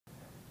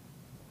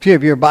If you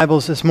have your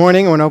Bibles this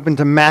morning, I want to open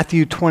to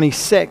Matthew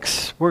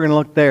 26. We're going to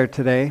look there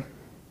today.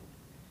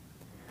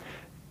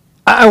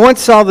 I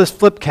once saw this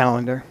flip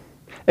calendar.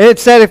 It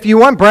said, if you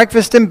want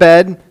breakfast in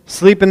bed,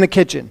 sleep in the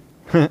kitchen.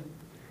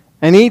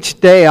 And each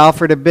day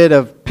offered a bit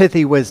of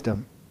pithy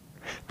wisdom.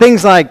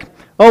 Things like,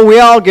 we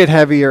all get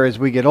heavier as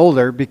we get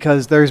older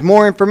because there's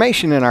more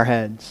information in our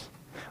heads.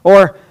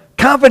 Or,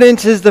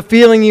 confidence is the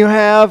feeling you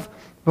have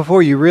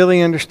before you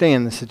really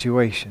understand the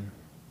situation.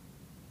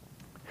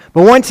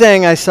 But one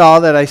saying I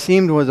saw that I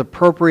seemed was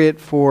appropriate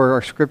for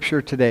our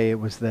scripture today, it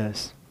was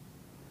this.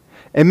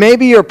 It may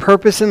be your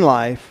purpose in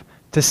life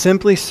to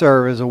simply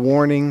serve as a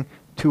warning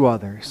to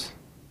others.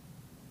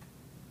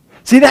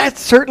 See, that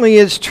certainly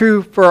is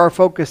true for our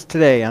focus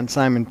today on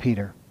Simon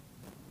Peter.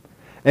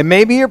 It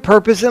may be your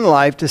purpose in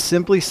life to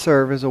simply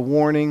serve as a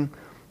warning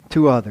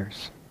to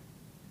others.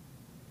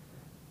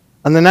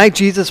 On the night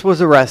Jesus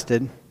was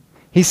arrested,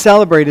 he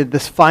celebrated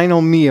this final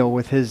meal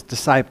with his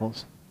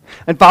disciples.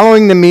 And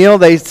following the meal,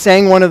 they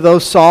sang one of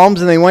those psalms,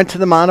 and they went to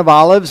the Mount of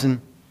Olives, and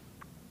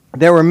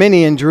there were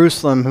many in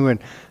Jerusalem who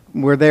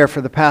were there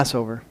for the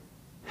Passover.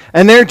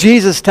 And there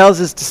Jesus tells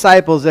his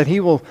disciples that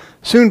he will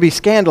soon be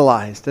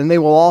scandalized, and they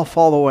will all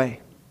fall away.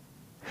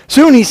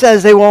 Soon, he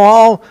says, they will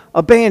all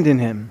abandon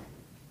him.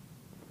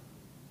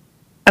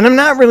 And I'm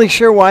not really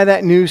sure why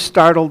that news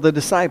startled the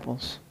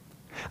disciples.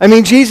 I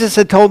mean, Jesus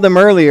had told them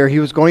earlier he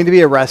was going to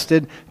be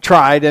arrested,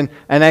 tried, and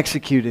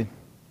executed.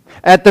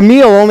 At the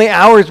meal, only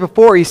hours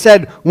before, he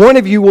said, one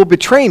of you will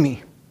betray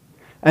me.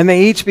 And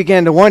they each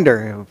began to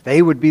wonder if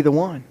they would be the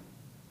one.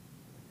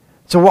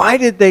 So why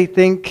did they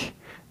think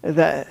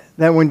that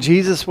when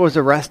Jesus was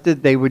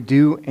arrested, they would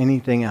do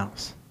anything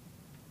else?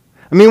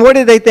 I mean, what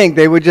did they think?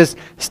 They would just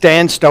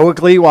stand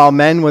stoically while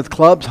men with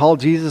clubs hauled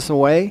Jesus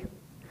away?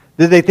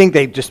 Did they think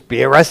they'd just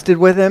be arrested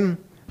with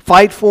him?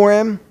 Fight for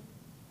him?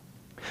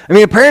 I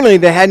mean, apparently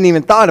they hadn't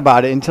even thought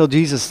about it until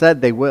Jesus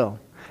said they will,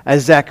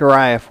 as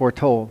Zechariah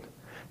foretold.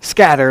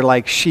 Scatter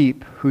like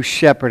sheep whose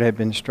shepherd had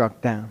been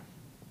struck down.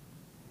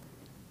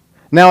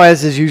 Now,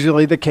 as is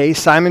usually the case,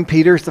 Simon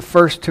Peter is the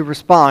first to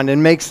respond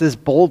and makes this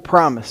bold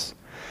promise.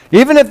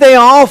 Even if they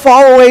all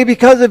fall away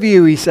because of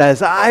you, he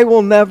says, I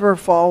will never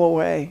fall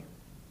away.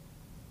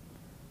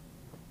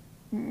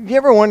 You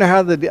ever wonder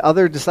how the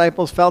other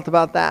disciples felt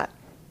about that?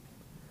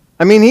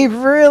 I mean, he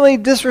really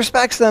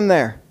disrespects them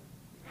there.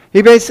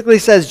 He basically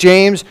says,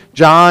 James,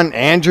 John,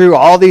 Andrew,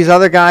 all these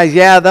other guys,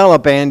 yeah, they'll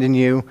abandon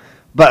you.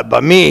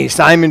 But me,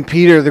 Simon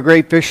Peter, the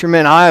great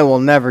fisherman, I will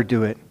never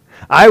do it.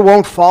 I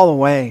won't fall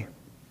away.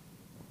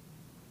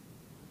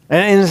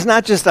 And it's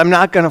not just I'm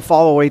not going to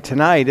fall away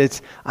tonight.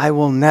 It's I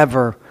will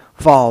never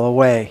fall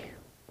away.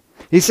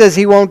 He says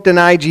he won't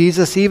deny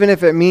Jesus even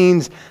if it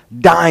means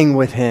dying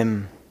with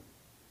him.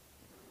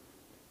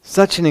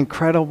 Such an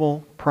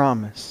incredible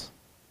promise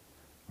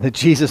that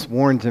Jesus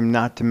warns him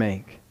not to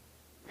make.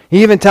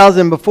 He even tells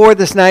him before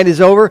this night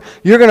is over,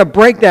 you're going to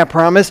break that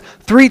promise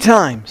 3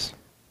 times.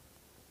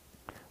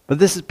 But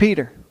this is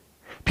Peter.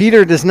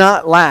 Peter does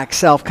not lack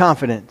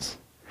self-confidence.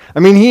 I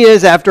mean, he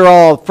is, after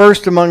all,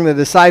 first among the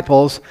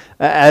disciples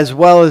as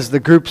well as the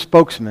group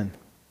spokesman.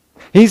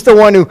 He's the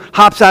one who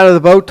hops out of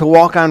the boat to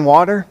walk on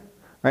water,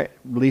 right?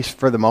 At least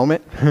for the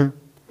moment.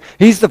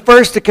 He's the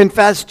first to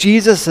confess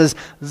Jesus as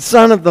the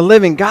Son of the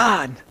living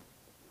God.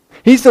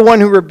 He's the one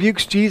who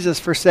rebukes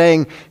Jesus for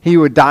saying he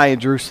would die in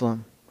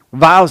Jerusalem.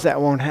 Vows that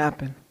won't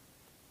happen.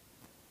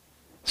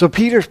 So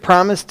Peter's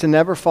promise to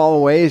never fall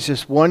away is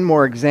just one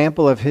more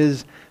example of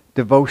his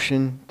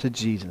devotion to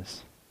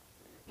Jesus.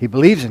 He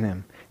believes in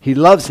him. He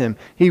loves him.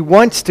 He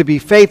wants to be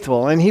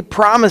faithful, and he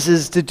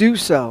promises to do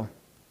so.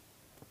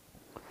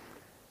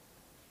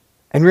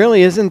 And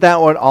really, isn't that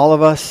what all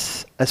of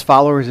us as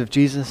followers of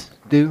Jesus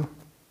do?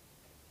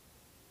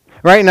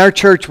 Right, in our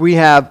church, we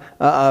have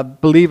a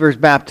believer's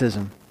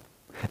baptism.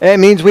 It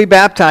means we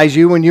baptize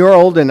you when you're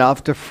old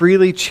enough to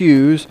freely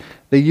choose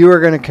that you are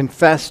going to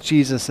confess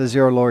Jesus as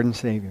your Lord and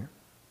Savior.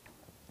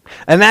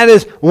 And that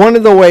is one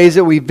of the ways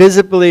that we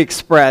visibly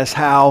express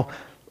how,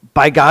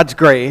 by God's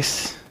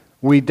grace,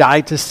 we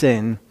die to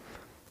sin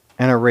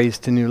and are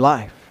raised to new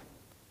life.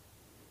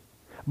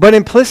 But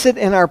implicit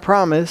in our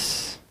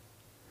promise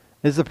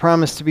is the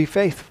promise to be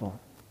faithful.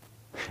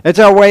 It's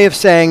our way of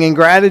saying, in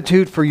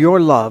gratitude for your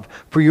love,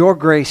 for your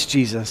grace,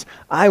 Jesus,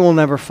 I will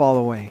never fall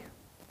away.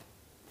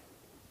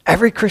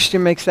 Every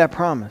Christian makes that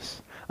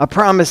promise. A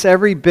promise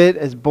every bit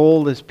as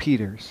bold as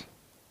Peter's.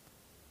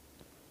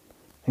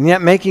 And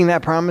yet making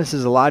that promise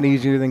is a lot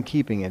easier than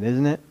keeping it,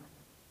 isn't it?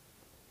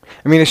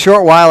 I mean, a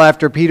short while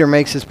after Peter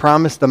makes his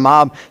promise, the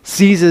mob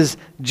seizes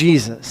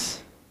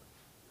Jesus.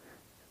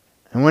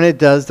 And when it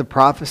does, the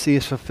prophecy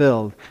is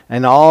fulfilled,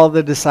 and all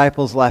the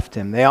disciples left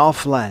him. They all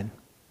fled.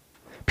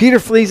 Peter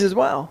flees as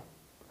well.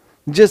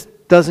 Just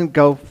doesn't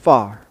go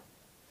far.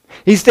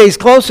 He stays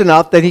close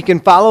enough that he can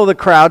follow the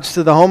crowds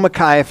to the home of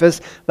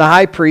Caiaphas, the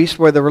high priest,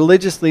 where the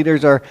religious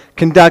leaders are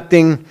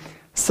conducting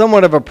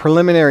somewhat of a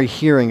preliminary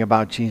hearing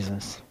about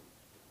Jesus.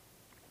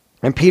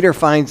 And Peter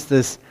finds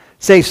this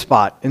safe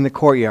spot in the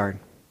courtyard,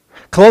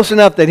 close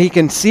enough that he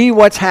can see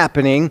what's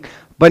happening,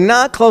 but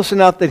not close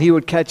enough that he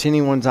would catch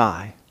anyone's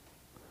eye.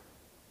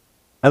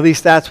 At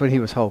least that's what he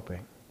was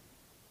hoping.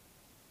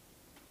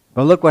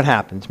 But look what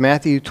happens.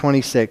 Matthew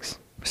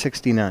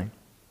 26:69.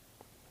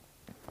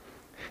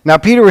 Now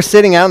Peter was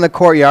sitting out in the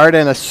courtyard,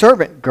 and a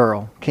servant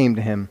girl came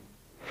to him.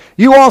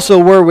 "You also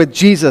were with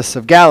Jesus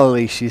of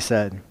Galilee," she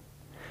said.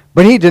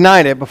 But he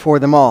denied it before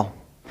them all.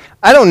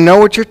 "I don't know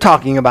what you're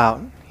talking about,"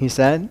 he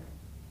said.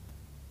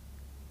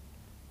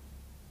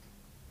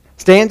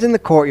 Stands in the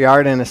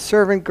courtyard, and a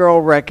servant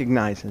girl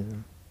recognizes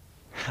him.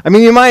 I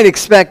mean, you might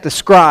expect a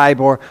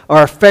scribe or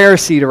a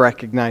Pharisee to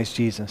recognize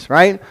Jesus,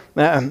 right?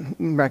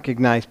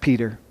 Recognize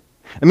Peter.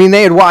 I mean,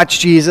 they had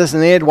watched Jesus,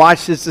 and they had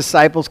watched his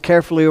disciples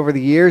carefully over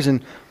the years,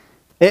 and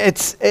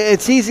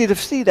it's easy to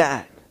see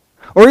that.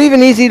 Or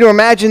even easy to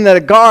imagine that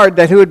a guard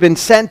who had been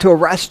sent to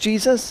arrest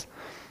Jesus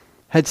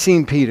had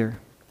seen Peter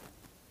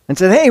and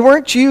said, "Hey,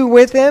 weren't you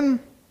with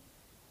him?"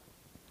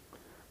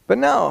 But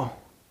no,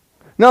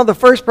 the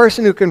first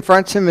person who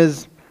confronts him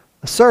is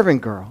a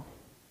servant girl.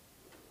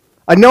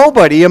 A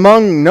nobody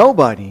among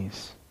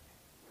nobodies.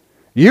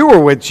 "You were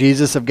with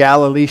Jesus of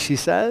Galilee," she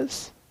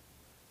says.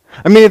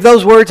 I mean, if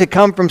those words had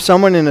come from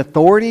someone in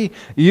authority,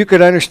 you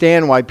could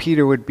understand why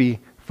Peter would be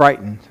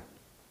frightened.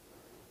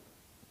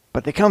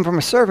 But they come from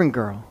a servant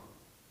girl.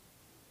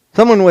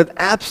 Someone with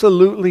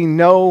absolutely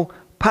no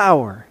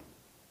power.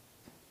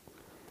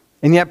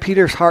 And yet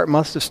Peter's heart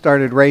must have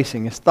started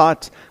racing. His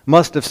thoughts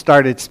must have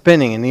started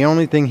spinning. And the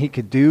only thing he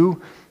could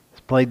do is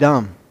play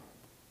dumb.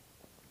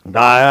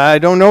 "I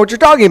don't know what you're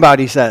talking about,"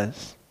 he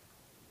says.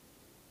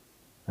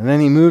 And then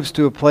he moves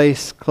to a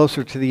place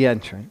closer to the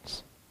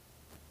entrance.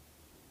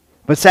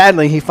 But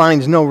sadly, he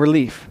finds no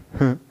relief.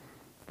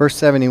 Verse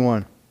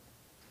 71.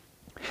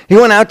 He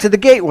went out to the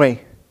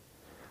gateway,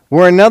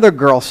 where another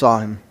girl saw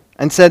him,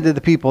 and said to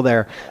the people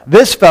there,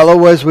 "This fellow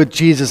was with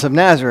Jesus of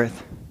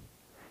Nazareth."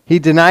 He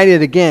denied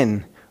it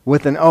again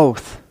with an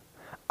oath.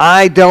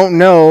 "I don't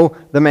know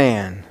the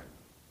man."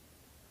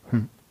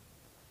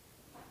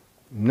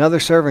 Another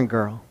servant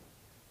girl,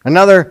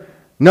 another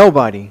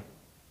nobody,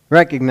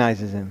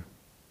 recognizes him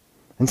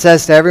and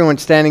says to everyone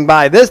standing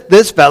by,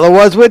 this fellow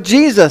was with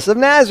Jesus of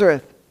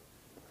Nazareth.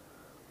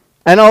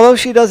 And although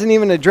she doesn't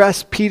even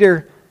address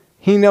Peter,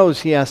 he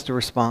knows he has to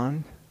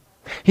respond.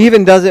 He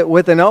even does it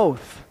with an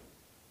oath.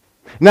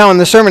 Now in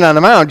the Sermon on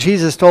the Mount,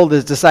 Jesus told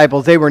his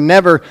disciples they were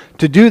never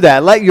to do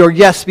that. Let your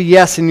yes be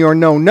yes and your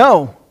no,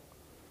 no.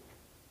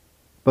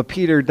 But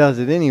Peter does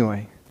it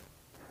anyway.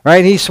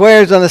 Right? He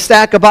swears on a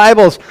stack of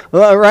Bibles,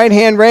 right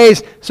hand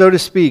raised, so to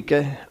speak.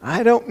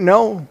 I don't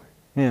know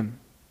him.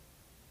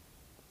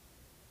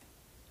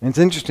 And it's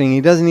interesting,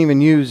 he doesn't even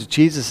use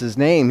Jesus'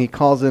 name. He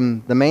calls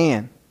him the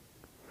man,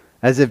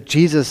 as if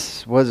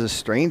Jesus was a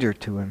stranger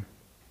to him.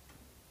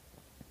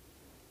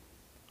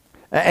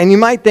 And you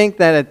might think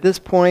that at this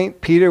point,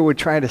 Peter would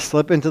try to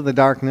slip into the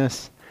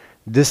darkness,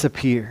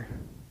 disappear.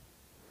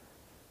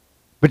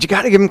 But you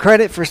got to give him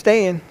credit for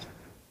staying.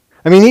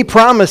 I mean, he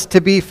promised to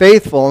be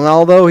faithful, and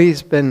although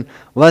he's been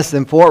less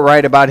than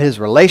forthright about his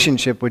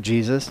relationship with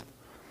Jesus,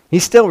 he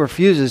still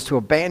refuses to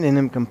abandon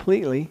him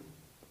completely.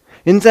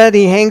 Instead,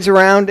 he hangs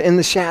around in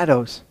the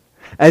shadows,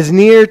 as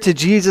near to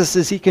Jesus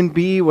as he can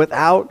be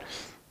without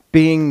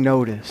being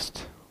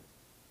noticed.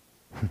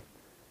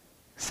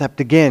 Except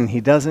again,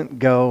 he doesn't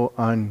go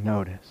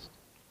unnoticed.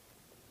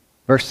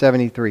 Verse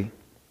 73.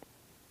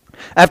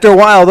 After a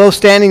while, those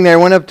standing there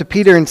went up to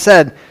Peter and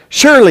said,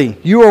 "Surely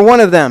you are one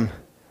of them,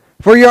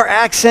 for your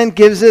accent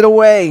gives it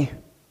away."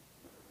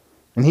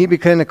 And he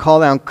began to call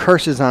down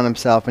curses on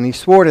himself, and he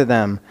swore to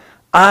them,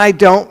 "I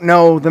don't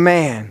know the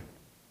man."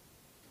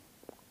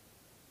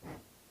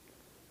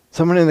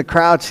 Someone in the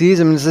crowd sees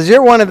him and says,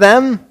 "You're one of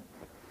them.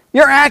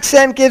 Your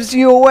accent gives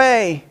you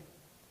away."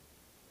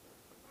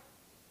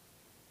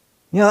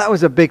 You know, that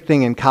was a big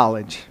thing in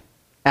college,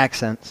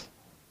 accents.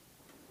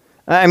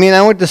 I mean,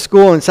 I went to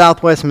school in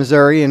southwest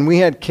Missouri, and we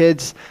had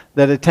kids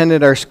that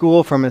attended our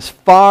school from as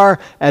far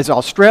as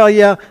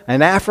Australia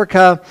and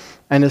Africa,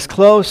 and as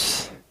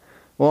close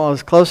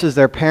as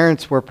their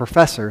parents were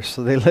professors,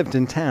 so they lived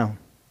in town.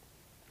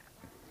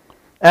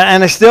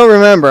 And I still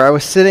remember, I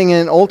was sitting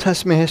in Old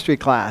Testament history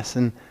class,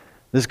 and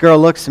this girl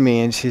looks at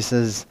me and she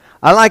says,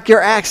 "I like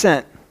your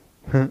accent."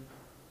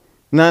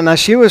 Now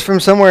she was from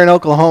somewhere in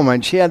Oklahoma,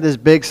 and she had this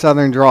big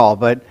southern drawl,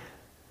 but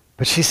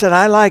she said,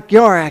 "I like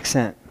your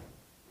accent."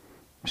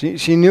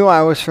 She knew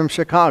I was from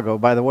Chicago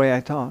by the way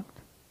I talked.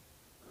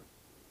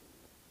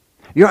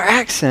 Your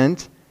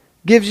accent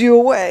gives you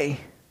away.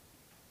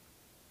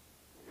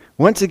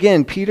 Once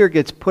again, Peter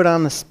gets put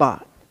on the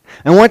spot.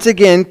 And once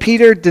again,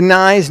 Peter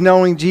denies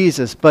knowing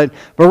Jesus. But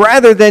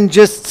rather than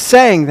just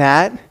saying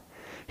that,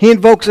 he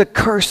invokes a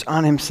curse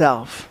on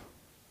himself.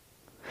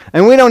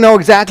 And we don't know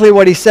exactly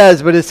what he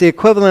says, but it's the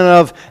equivalent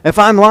of, if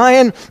I'm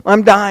lying,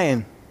 I'm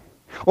dying.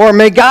 Or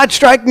may God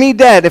strike me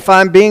dead if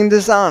I'm being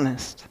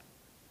dishonest.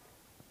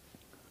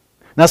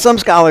 Now, some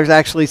scholars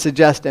actually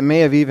suggest it may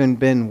have even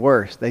been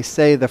worse. They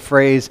say the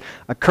phrase,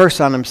 a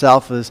curse on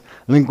himself, is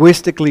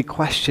linguistically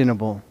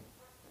questionable.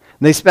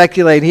 They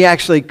speculate he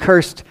actually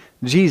cursed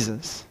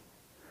Jesus.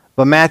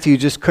 But Matthew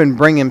just couldn't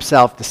bring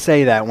himself to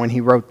say that when he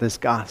wrote this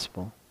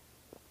gospel.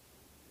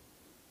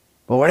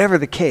 But whatever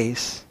the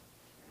case,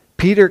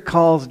 Peter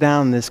calls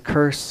down this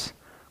curse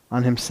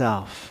on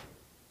himself.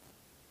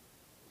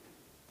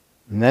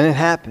 And then it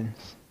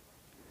happens.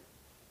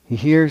 He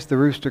hears the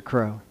rooster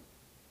crow.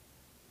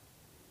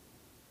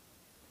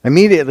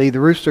 Immediately the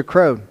rooster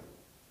crowed.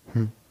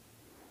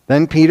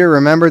 Then Peter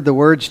remembered the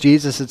words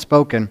Jesus had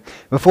spoken.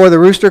 Before the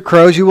rooster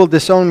crows, you will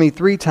disown me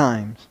 3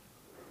 times.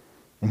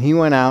 And he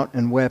went out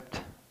and wept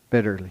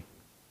bitterly.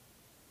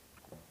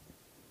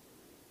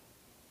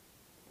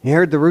 He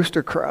heard the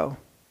rooster crow,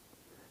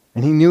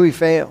 and he knew he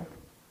failed.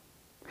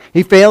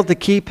 He failed to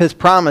keep his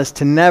promise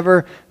to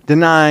never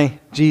deny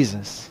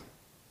Jesus.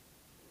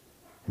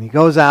 And he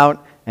goes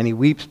out and he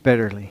weeps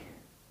bitterly.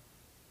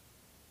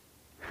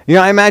 You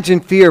know, I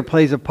imagine fear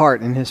plays a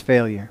part in his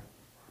failure.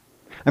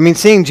 I mean,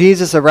 seeing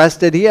Jesus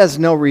arrested, he has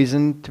no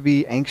reason to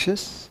be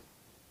anxious.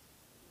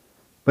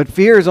 But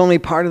fear is only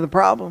part of the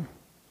problem.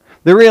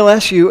 The real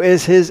issue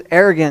is his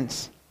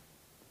arrogance.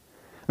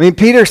 I mean,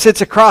 Peter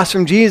sits across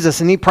from Jesus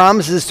and he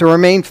promises to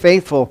remain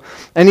faithful.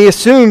 And he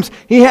assumes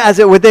he has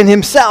it within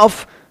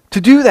himself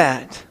to do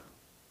that.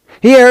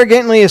 He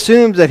arrogantly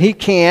assumes that he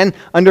can,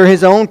 under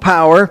his own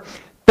power,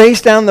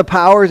 face down the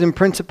powers and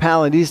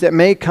principalities that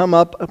may come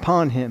up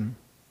upon him.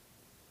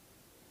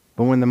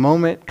 But when the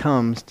moment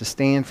comes to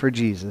stand for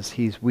Jesus,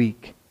 he's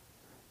weak,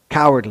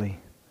 cowardly,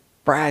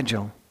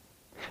 fragile.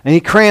 And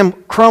he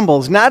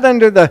crumbles, not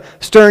under the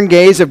stern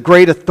gaze of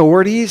great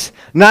authorities,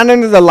 not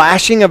under the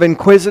lashing of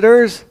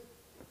inquisitors.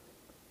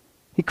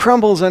 He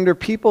crumbles under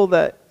people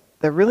that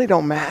really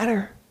don't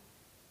matter.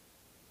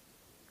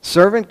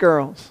 Servant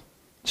girls,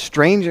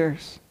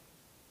 strangers.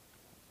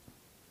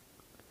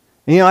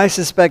 And, you know, I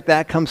suspect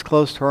that comes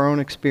close to our own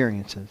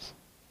experiences.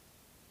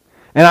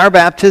 In our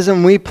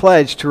baptism, we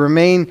pledge to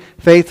remain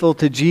faithful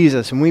to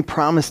Jesus, and we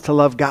promise to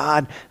love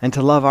God and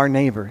to love our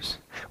neighbors.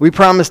 We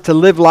promise to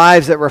live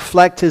lives that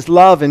reflect His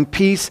love and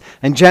peace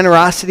and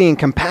generosity and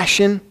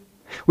compassion.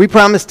 We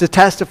promise to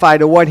testify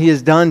to what He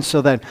has done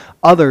so that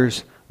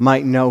others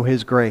might know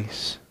His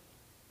grace.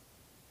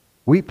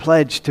 We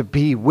pledge to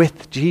be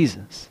with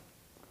Jesus.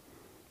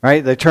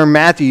 Right? The term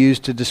Matthew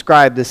used to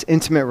describe this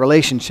intimate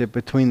relationship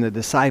between the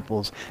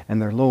disciples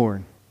and their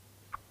Lord.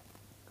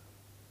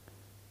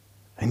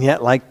 And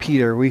yet, like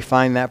Peter, we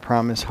find that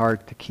promise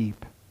hard to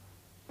keep.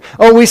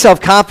 Oh, we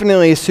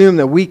self-confidently assume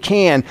that we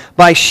can,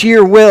 by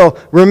sheer will,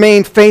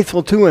 remain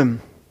faithful to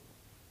Him.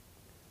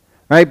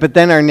 Right? But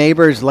then our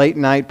neighbor's late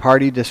night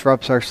party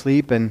disrupts our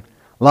sleep, and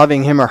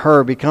loving him or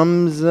her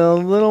becomes a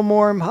little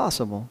more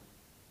impossible.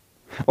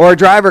 Or a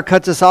driver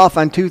cuts us off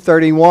on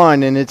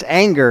 231, and it's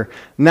anger,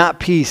 not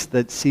peace,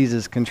 that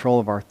seizes control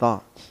of our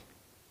thoughts.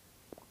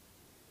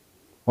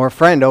 Or a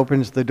friend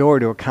opens the door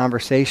to a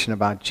conversation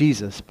about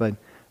Jesus, but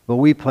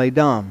we play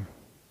dumb,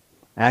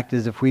 act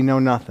as if we know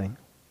nothing.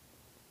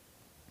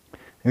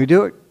 And we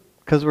do it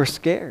because we're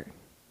scared.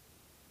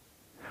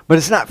 But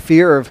it's not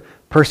fear of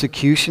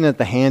persecution at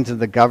the hands of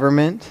the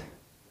government.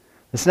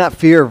 It's not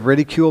fear of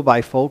ridicule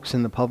by folks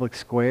in the public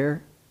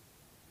square.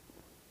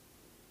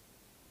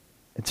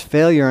 It's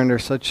failure under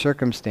such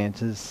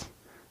circumstances.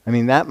 I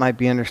mean, that might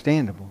be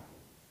understandable.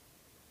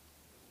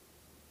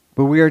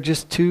 But we are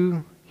just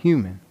too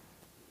human.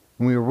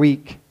 And we are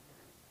weak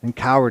and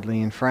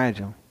cowardly and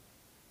fragile.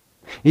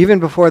 Even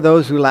before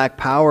those who lack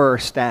power or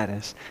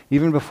status,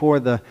 even before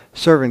the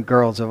servant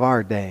girls of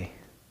our day.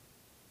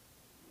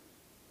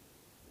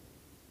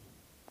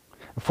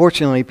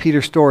 Unfortunately,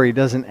 Peter's story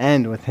doesn't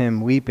end with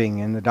him weeping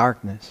in the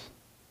darkness.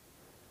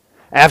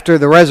 After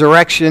the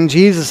resurrection,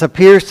 Jesus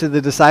appears to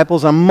the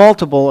disciples on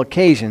multiple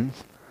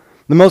occasions.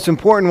 The most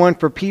important one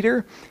for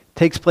Peter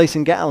takes place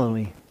in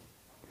Galilee.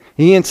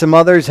 He and some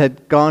others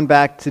had gone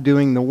back to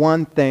doing the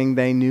one thing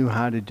they knew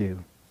how to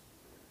do: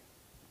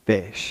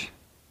 fish.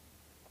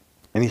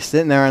 And he's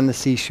sitting there on the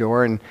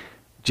seashore, and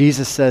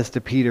Jesus says to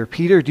Peter,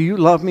 "Peter, do you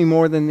love me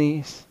more than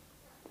these?"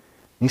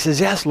 And he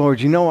says, "Yes, Lord,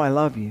 you know I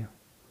love you."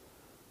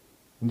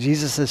 And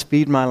Jesus says,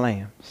 "Feed my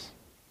lambs."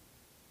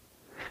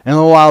 And a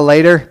little while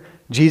later,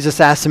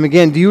 Jesus asked him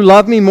again, "Do you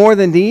love me more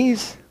than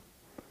these?"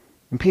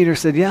 And Peter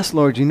said, "Yes,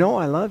 Lord, you know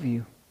I love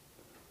you."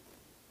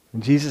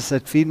 And Jesus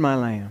said, "Feed my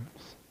lambs."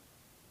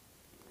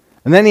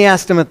 And then he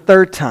asked him a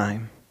third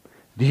time,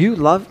 "Do you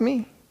love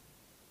me?"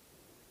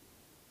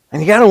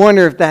 And you got to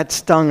wonder if that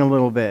stung a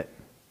little bit.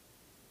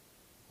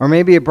 Or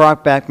maybe it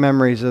brought back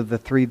memories of the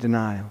 3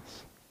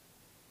 denials.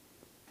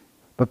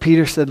 But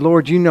Peter said,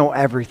 "Lord, you know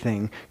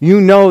everything. You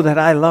know that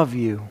I love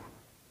you."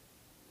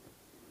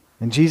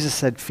 And Jesus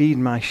said, "Feed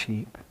my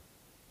sheep."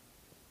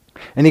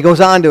 And he goes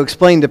on to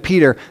explain to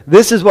Peter,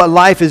 this is what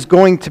life is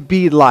going to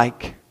be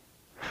like.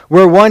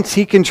 Where once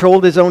he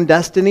controlled his own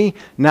destiny,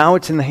 now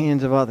it's in the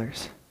hands of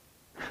others.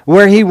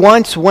 Where he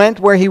once went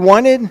where he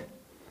wanted,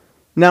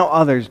 now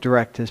others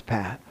direct his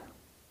path.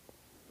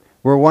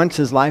 Where once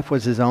his life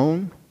was his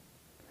own,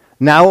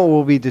 now it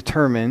will be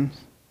determined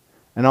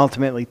and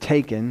ultimately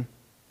taken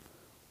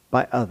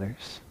by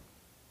others.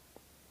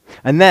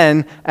 And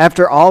then,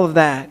 after all of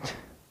that,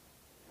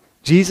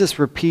 Jesus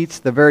repeats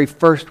the very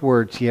first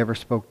words he ever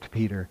spoke to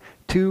Peter.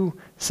 2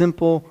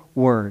 simple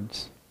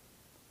words.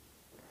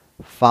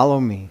 Follow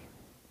me.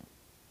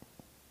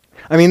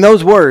 I mean,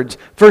 those words,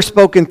 first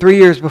spoken 3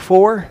 years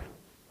before,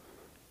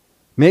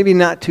 maybe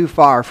not too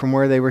far from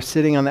where they were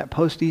sitting on that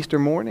post-Easter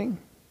morning.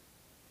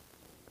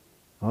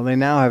 Well, they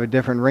now have a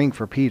different ring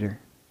for Peter.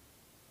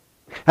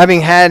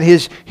 Having had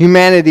his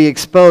humanity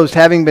exposed,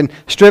 having been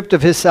stripped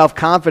of his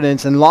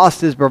self-confidence and lost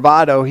his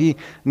bravado, he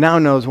now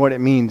knows what it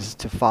means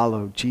to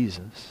follow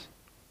Jesus.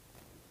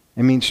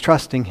 It means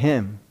trusting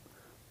him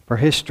for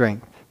his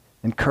strength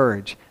and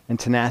courage and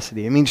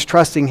tenacity. It means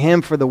trusting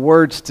him for the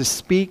words to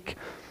speak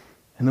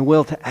and the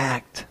will to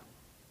act.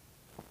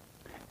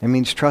 It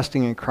means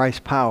trusting in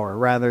Christ's power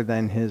rather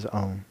than his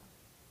own.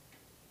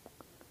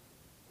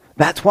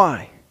 That's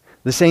why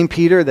the same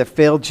Peter that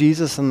failed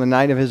Jesus on the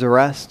night of his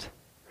arrest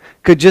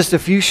could just a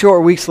few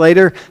short weeks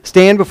later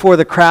stand before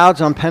the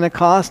crowds on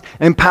Pentecost,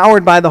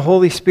 empowered by the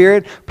Holy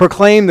Spirit,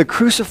 proclaim the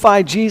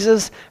crucified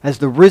Jesus as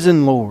the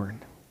risen Lord.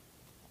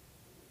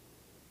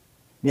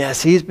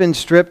 Yes, he's been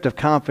stripped of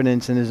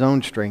confidence in his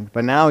own strength,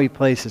 but now he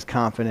places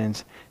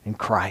confidence in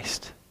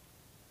Christ.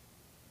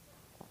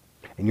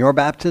 In your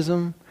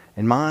baptism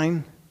and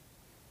mine,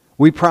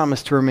 we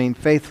promise to remain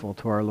faithful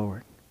to our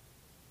Lord.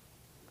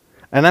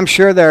 And I'm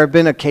sure there have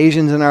been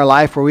occasions in our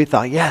life where we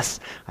thought, yes,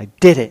 I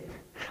did it.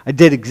 I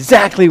did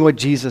exactly what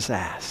Jesus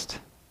asked.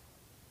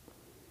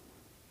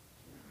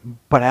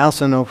 But I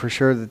also know for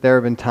sure that there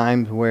have been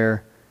times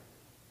where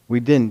we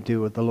didn't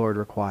do what the Lord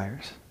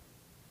requires.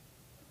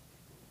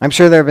 I'm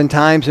sure there have been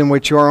times in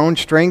which your own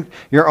strength,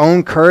 your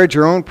own courage,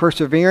 your own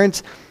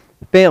perseverance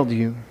failed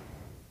you.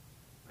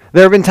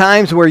 There have been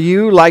times where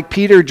you, like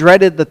Peter,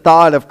 dreaded the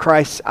thought of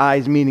Christ's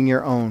eyes meeting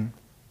your own.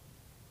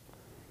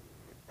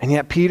 And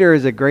yet Peter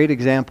is a great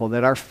example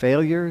that our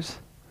failures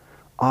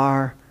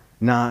are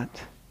not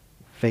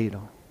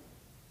fatal.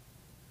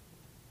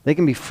 They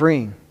can be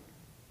freeing.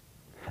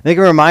 They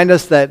can remind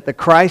us that the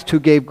Christ who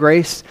gave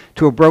grace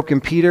to a broken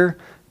Peter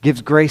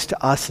gives grace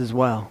to us as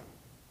well.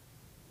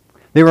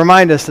 They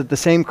remind us that the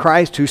same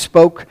Christ who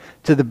spoke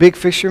to the big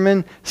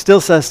fishermen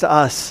still says to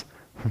us,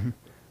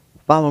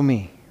 follow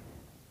me.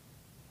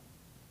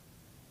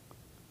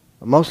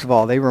 But most of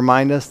all, they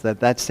remind us that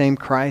that same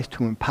Christ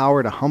who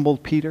empowered a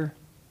humbled Peter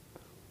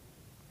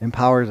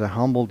empowers a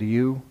humbled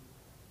you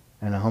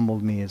and a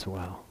humbled me as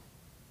well.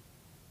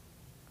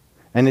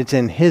 And it's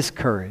in his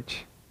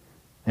courage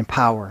and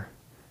power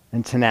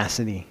and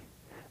tenacity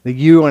that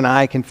you and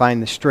I can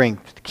find the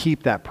strength to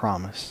keep that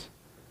promise,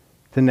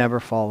 to never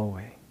fall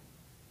away.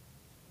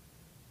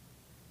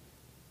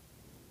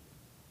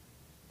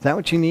 Is that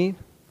what you need?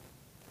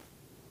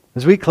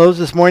 As we close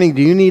this morning,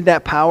 do you need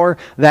that power,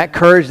 that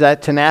courage,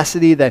 that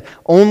tenacity that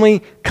only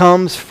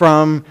comes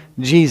from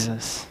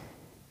Jesus?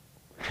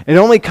 It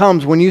only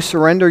comes when you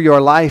surrender your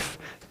life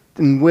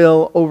and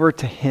will over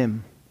to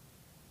him.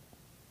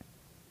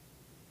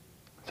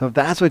 So if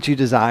that's what you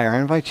desire, I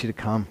invite you to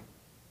come.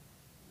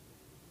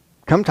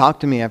 Come talk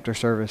to me after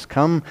service.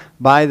 Come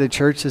by the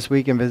church this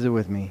week and visit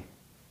with me.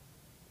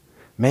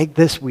 Make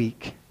this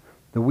week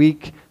the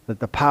week that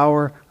the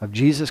power of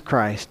Jesus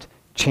Christ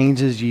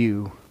changes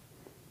you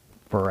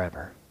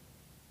forever.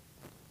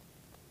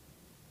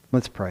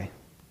 Let's pray.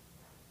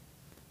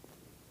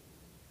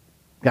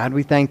 God,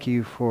 we thank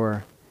you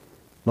for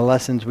the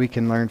lessons we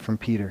can learn from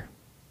Peter.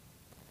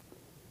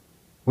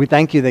 We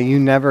thank you that you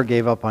never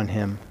gave up on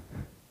him.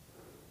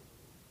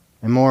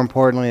 And more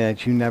importantly,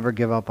 that you never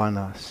give up on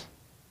us.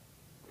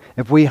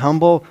 If we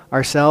humble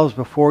ourselves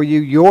before you,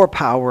 your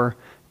power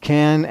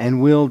can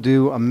and will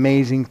do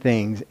amazing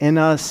things in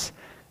us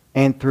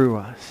and through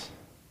us.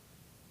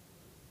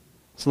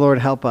 So Lord,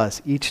 help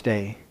us each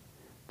day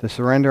to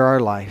surrender our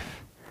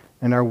life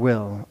and our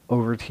will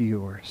over to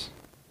yours.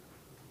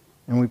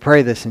 And we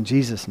pray this in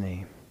Jesus'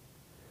 name.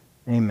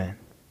 Amen.